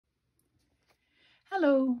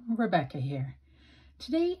Hello, Rebecca here.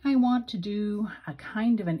 Today I want to do a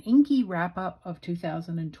kind of an inky wrap-up of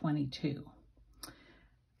 2022.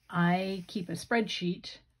 I keep a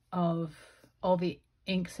spreadsheet of all the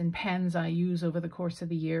inks and pens I use over the course of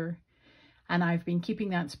the year, and I've been keeping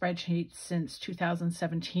that spreadsheet since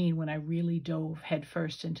 2017 when I really dove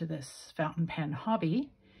headfirst into this fountain pen hobby.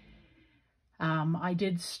 I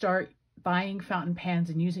did start buying fountain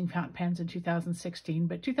pens and using fountain pens in 2016,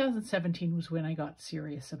 but 2017 was when I got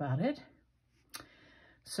serious about it.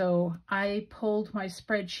 So I pulled my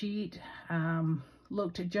spreadsheet,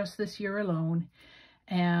 looked at just this year alone,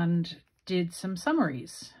 and did some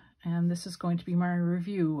summaries. And this is going to be my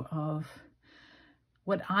review of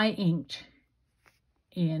what I inked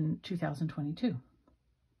in 2022,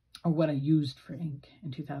 or what I used for ink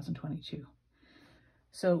in 2022.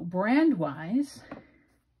 So brand-wise,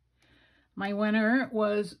 my winner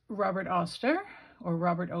was Robert Oster, or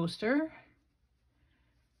Robert Oster.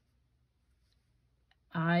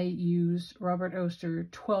 I used Robert Oster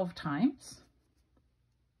 12 times.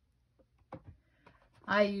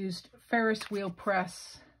 I used Ferris Wheel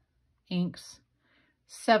Press inks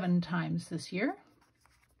 7 times this year.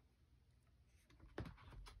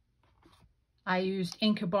 I used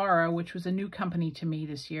Inkabara, which was a new company to me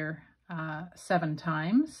this year, 7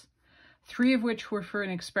 times. 3 of which were for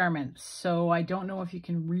an experiment, so I don't know if you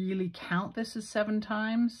can really count this as 7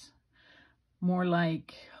 times. More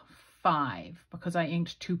like 5, because I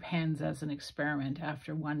inked 2 pens as an experiment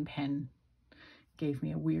after 1 pen gave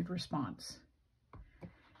me a weird response.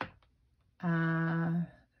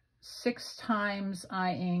 6 times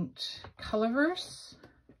I inked Colorverse.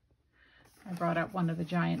 I brought up one of the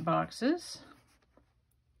giant boxes.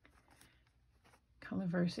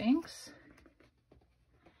 Colorverse inks.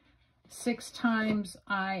 6 times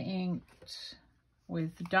I inked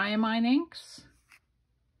with Diamine inks,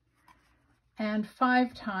 and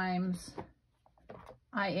 5 times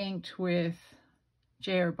I inked with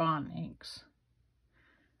J. Herbin inks.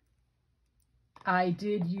 I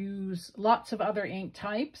did use lots of other ink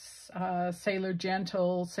types, Sailor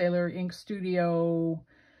Gentle, Sailor Ink Studio,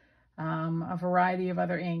 a variety of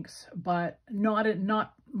other inks, but not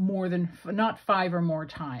 5 or more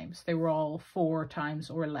times. They were all 4 times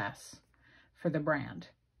or less for the brand.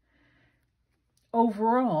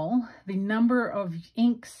 Overall, the number of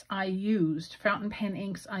inks I used, fountain pen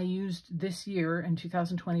inks I used this year in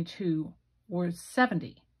 2022, was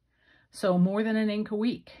 70. So more than an ink a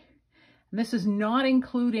week. And this is not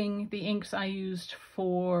including the inks I used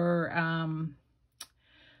for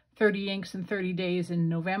 30 inks in 30 days in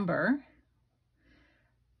November.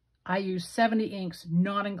 I used 70 inks,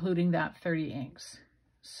 not including that 30 inks.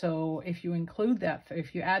 So if you include that,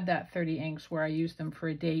 if you add that 30 inks where I used them for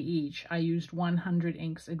a day each, I used 100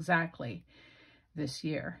 inks exactly this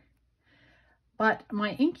year. But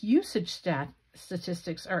my ink usage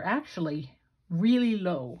statistics are actually really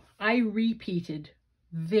low. I repeated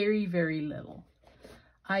very, very little.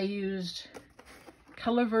 I used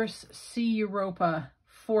Colorverse C Europa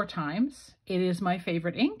 4 times. It is my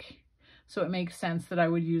favorite ink, so it makes sense that I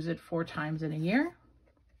would use it 4 times in a year.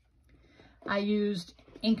 I used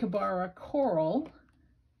Inkabara Coral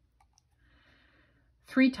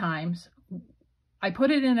 3 times. I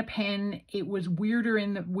put it in a pen. It was weird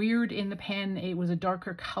in the pen. It was a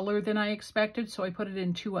darker color than I expected, so I put it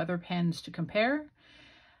in 2 other pens to compare.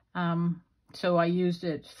 So I used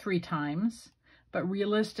it 3 times, but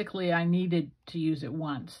realistically I needed to use it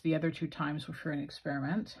once. The other 2 times were for an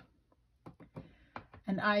experiment.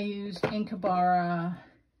 And I used Inkabara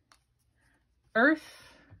Earth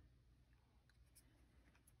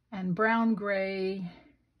and Brown Gray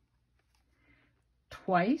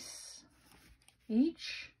twice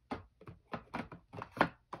each.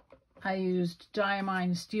 I used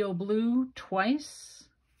Diamine Steel Blue twice.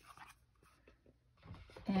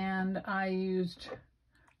 And I used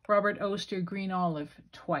Robert Oster Green Olive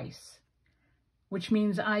twice, which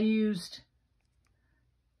means I used,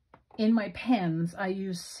 in my pens, I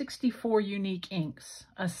used 64 unique inks,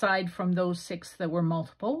 aside from those 6 that were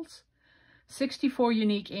multiples. 64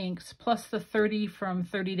 unique inks plus the 30 from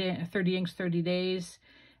 30 inks, 30 days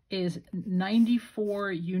is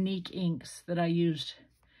 94 unique inks that I used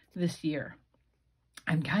this year.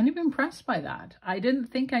 I'm kind of impressed by that. I didn't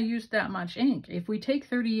think I used that much ink. If we take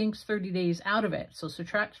 30 inks, 30 days out of it, so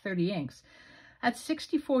subtract 30 inks, that's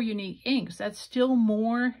 64 unique inks. That's still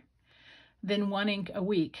more than 1 ink a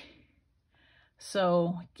week.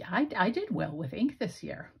 So I did well with ink this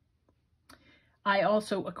year. I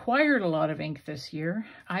also acquired a lot of ink this year.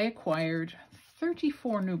 I acquired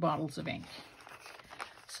 34 new bottles of ink.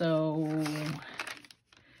 So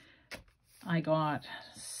I got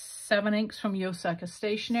 7 inks from Yosaka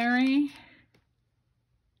Stationery.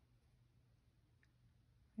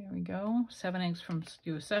 There we go, 7 inks from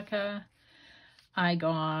Yosaka. I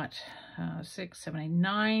got 6, 7, 8,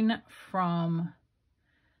 9 from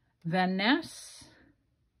Van Ness,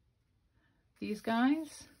 these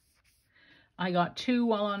guys. I got 2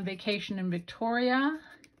 while on vacation in Victoria.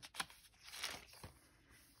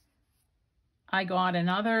 I got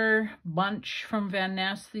another bunch from Van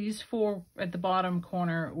Ness. These 4 at the bottom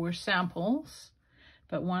corner were samples,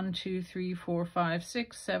 but 1, 2, 3, 4, 5,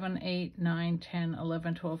 6, 7, 8, 9, 10,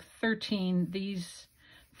 11, 12, 13. These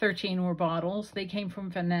 13 were bottles. They came from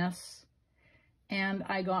Van Ness. And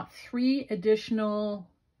I got 3 additional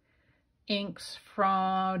inks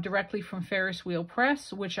directly from Ferris Wheel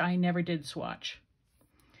Press, which I never did swatch.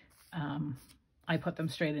 I put them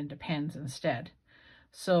straight into pens instead.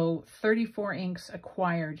 So 34 inks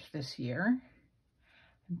acquired this year.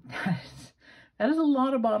 That is a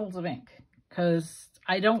lot of bottles of ink, because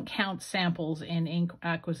I don't count samples in ink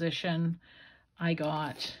acquisition. I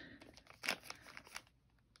got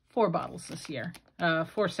 4 bottles this year,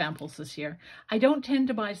 4 samples this year. I don't tend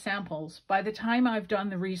to buy samples. By the time I've done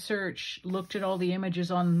the research, looked at all the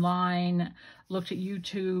images online, looked at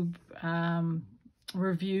YouTube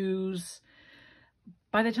reviews,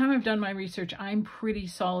 by the time I've done my research, I'm pretty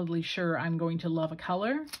solidly sure I'm going to love a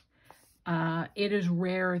color. It is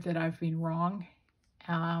rare that I've been wrong.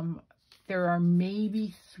 There are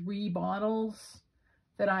maybe 3 bottles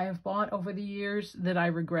that I have bought over the years that I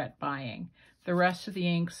regret buying. The rest of the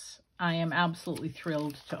inks I am absolutely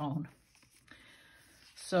thrilled to own.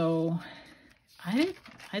 So I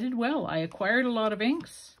did well. I acquired a lot of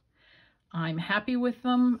inks. I'm happy with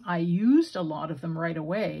them. I used a lot of them right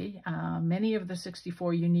away. Many of the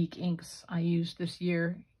 64 unique inks I used this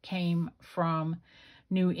year came from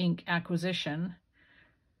new ink acquisition.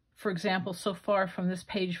 For example, so far from this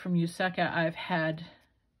page from Yosaka, I've had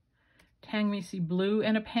Tangmisi Blue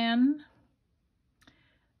in a pen.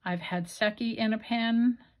 I've had Seki in a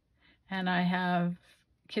pen. And I have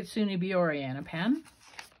Kitsune Biori in a pen.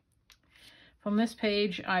 From this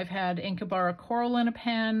page, I've had Inkabara Coral in a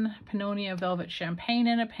pen, Pannonia Velvet Champagne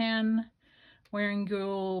in a pen,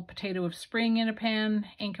 Wearingeul Potato of Spring in a pen,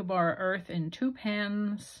 Inkabara Earth in 2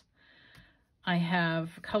 pens. I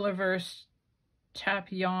have Colorverse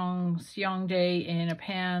Tapyong Seongdae in a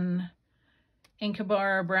pen,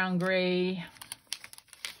 Inkabara Brown Gray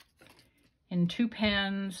in 2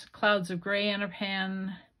 pens, Clouds of Gray in a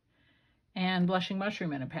pen, and Blushing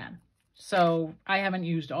Mushroom in a pen. So I haven't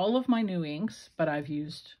used all of my new inks, but I've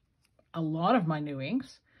used a lot of my new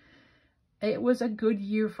inks. It was a good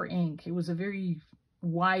year for ink. It was a very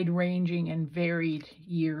wide-ranging and varied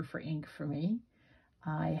year for ink for me.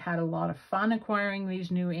 I had a lot of fun acquiring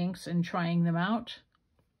these new inks and trying them out.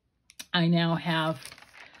 I now have,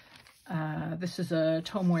 this is a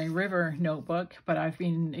Tomoe River notebook, but I've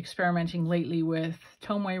been experimenting lately with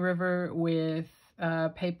Tomoe River, with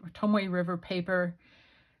Tomoe River paper,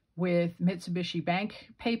 with Mitsubishi Bank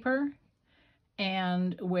paper,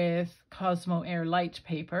 and with Cosmo Air Light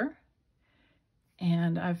paper.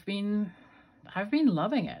 And I've been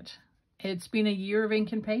loving it. It's been a year of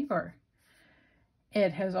ink and paper.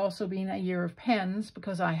 It has also been a year of pens,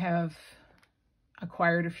 because I have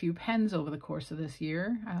acquired a few pens over the course of this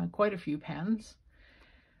year, quite a few pens.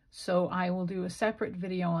 So I will do a separate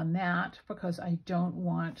video on that, because I don't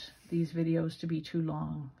want these videos to be too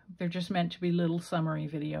long. They're just meant to be little summary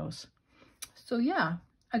videos. So yeah,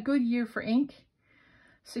 a good year for ink.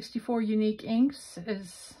 64 unique inks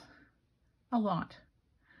is a lot.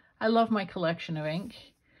 I love my collection of ink,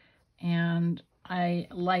 and I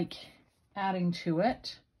like adding to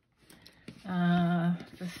it. The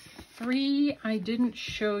 3 I didn't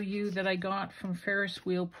show you that I got from Ferris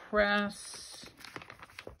Wheel Press.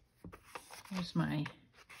 Here's my,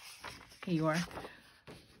 here you are.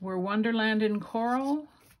 Were Wonderland in Coral,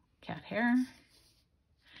 cat hair,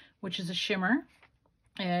 which is a shimmer.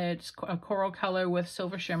 It's a coral color with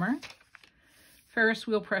silver shimmer. Ferris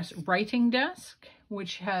Wheel Press Writing Desk,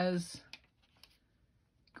 which has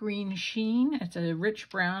green sheen. It's a rich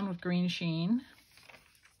brown with green sheen.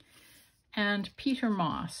 And Peter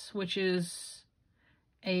Moss, which is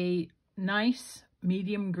a nice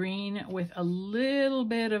medium green with a little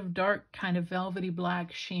bit of dark kind of velvety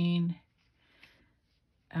black sheen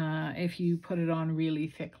if you put it on really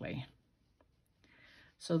thickly.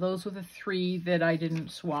 So those were the 3 that I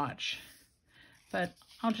didn't swatch, but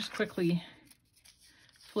I'll just quickly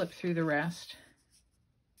flip through the rest.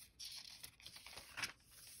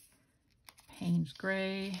 Payne's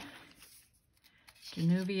Gray,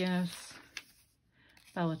 Danuvius,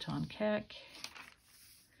 Peloton Keck,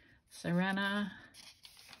 Serena,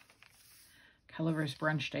 Gulliver's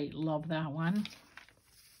Brunch Date, love that one.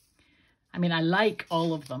 I mean, I like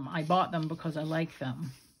all of them. I bought them because I like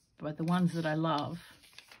them, but the ones that I love.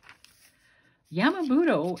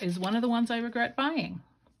 Yamabudo is one of the ones I regret buying,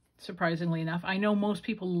 surprisingly enough. I know most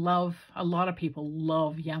people love, a lot of people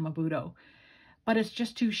love Yamabudo, but it's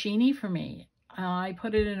just too sheeny for me. I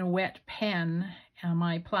put it in a wet pen,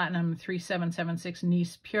 my Platinum 3776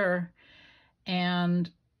 Nice Pure, and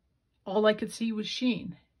all I could see was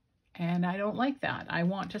sheen. And I don't like that. I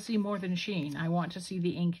want to see more than sheen. I want to see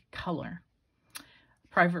the ink color.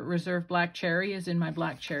 Private Reserve Black Cherry is in my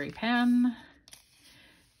Black Cherry pen.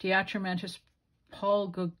 Diatramentus Paul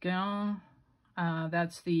Gauguin,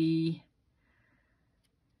 that's the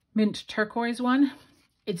mint turquoise one.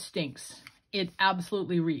 It stinks. It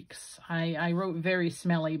absolutely reeks. I wrote very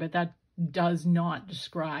smelly, but that does not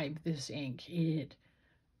describe this ink. It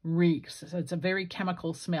reeks. So it's a very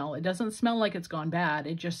chemical smell. It doesn't smell like it's gone bad.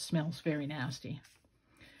 It just smells very nasty.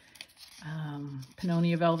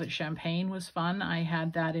 Pannonia Velvet Champagne was fun. I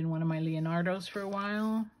had that in one of my Leonardos for a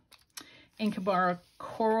while. Inkabara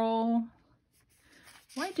Coral.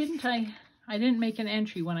 Why didn't I didn't make an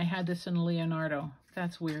entry when I had this in a Leonardo.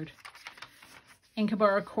 That's weird.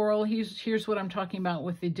 Inkabara Coral, here's what I'm talking about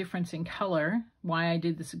with the difference in color, why I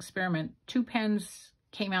did this experiment. 2 pens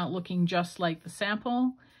came out looking just like the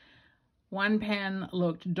sample. 1 pen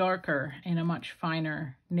looked darker and a much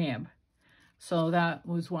finer nib. So that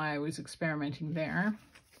was why I was experimenting there.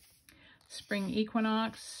 Spring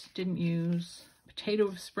Equinox, didn't use. Potato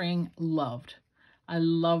of Spring, loved. I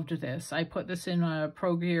loved this. I put this in a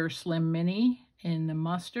Pro Gear Slim Mini in the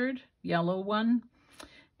mustard, yellow one,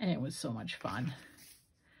 and it was so much fun.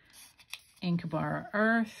 Inkabara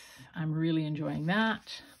Earth, I'm really enjoying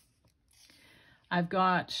that. I've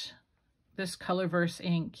got this Colorverse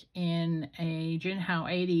ink in a Jinhao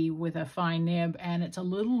 80 with a fine nib, and it's a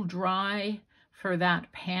little dry for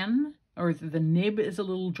that pen, or the nib is a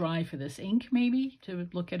little dry for this ink, maybe, to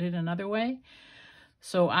look at it another way.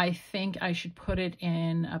 So I think I should put it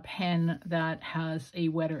in a pen that has a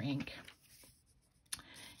wetter ink.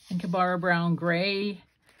 Inkabara Brown Gray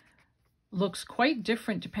looks quite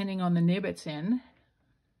different depending on the nib it's in.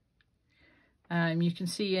 You can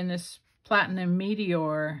see in this Platinum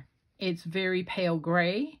Meteor, it's very pale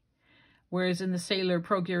gray, whereas in the Sailor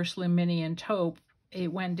Pro Gear Slim Mini and Taupe,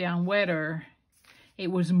 it went down wetter. It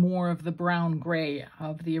was more of the brown gray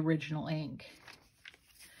of the original ink.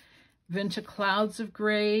 Vinta Clouds of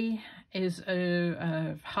Gray is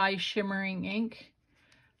a high shimmering ink.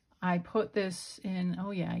 I put this in,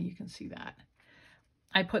 oh yeah, you can see that.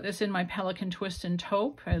 I put this in my Pelican Twist and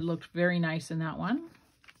Taupe. It looked very nice in that one.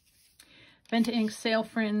 Vinta Ink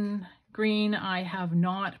Sailfin Green, I have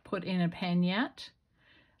not put in a pen yet.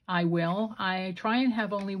 I will. I try and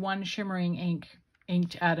have only 1 shimmering ink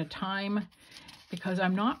inked at a time because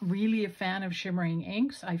I'm not really a fan of shimmering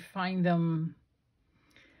inks. I find them,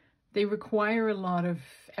 they require a lot of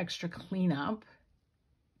extra cleanup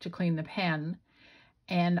to clean the pen,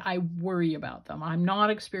 and I worry about them. I'm not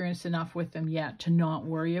experienced enough with them yet to not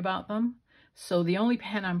worry about them. So the only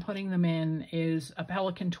pen I'm putting them in is a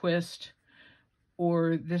Pelican Twist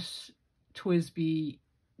or this TWSBI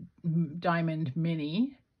Diamond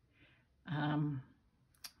Mini.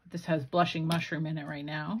 This has Blushing Mushroom in it right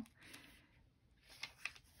now.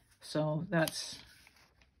 So that's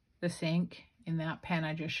this ink in that pen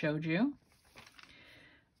I just showed you.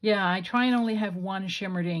 Yeah, I try and only have 1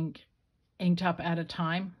 shimmered ink inked up at a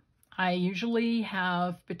time. I usually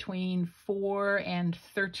have between 4 and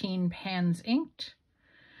 13 pens inked.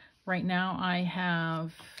 Right now I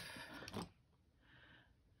have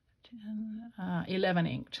 11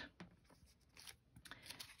 inked.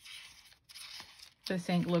 This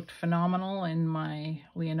ink looked phenomenal in my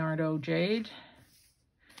Leonardo Jade.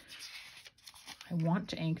 I want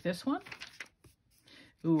to ink this one.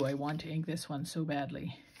 Ooh, I want to ink this one so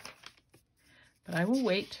badly. But I will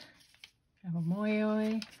wait.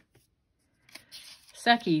 Moyoi.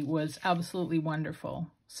 Seki was absolutely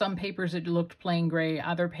wonderful. Some papers it looked plain gray,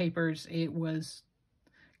 other papers it was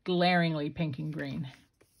glaringly pink and green.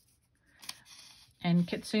 And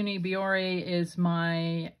Kitsune Biore is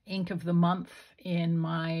my ink of the month in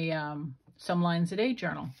my Some Lines a Day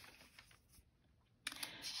journal.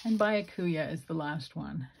 And Byakuya is the last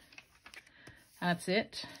one. That's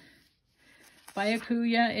it.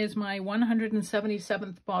 Byakuya is my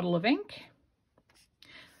 177th bottle of ink.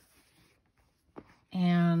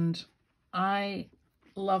 And I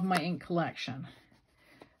love my ink collection.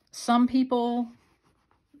 Some people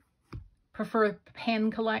prefer pen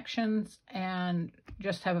collections and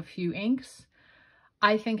just have a few inks.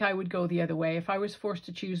 I think I would go the other way. If I was forced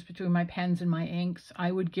to choose between my pens and my inks,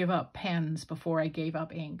 I would give up pens before I gave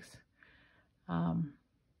up inks.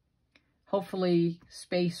 Hopefully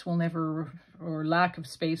space will never, or lack of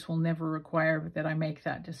space will never require that I make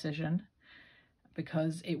that decision,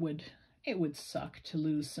 because it would suck to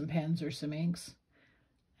lose some pens or some inks.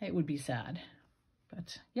 It would be sad.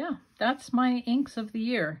 But yeah, that's my inks of the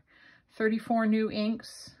year. 34 new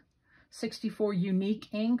inks, 64 unique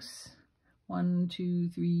inks, 1, 2,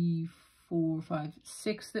 3, 4, 5,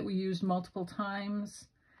 6 that we used multiple times,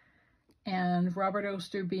 and Robert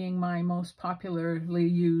Oster being my most commonly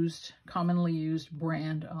used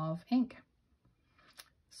brand of ink.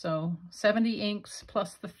 So 70 inks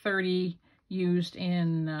plus the 30 used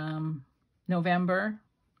in November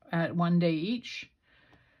at 1 day each.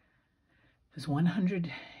 It was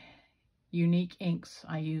 100 unique inks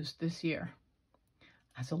I used this year.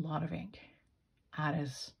 That's a lot of ink. That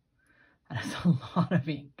is a lot of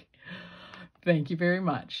ink. Thank you very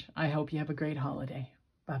much. I hope you have a great holiday.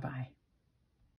 Bye-bye.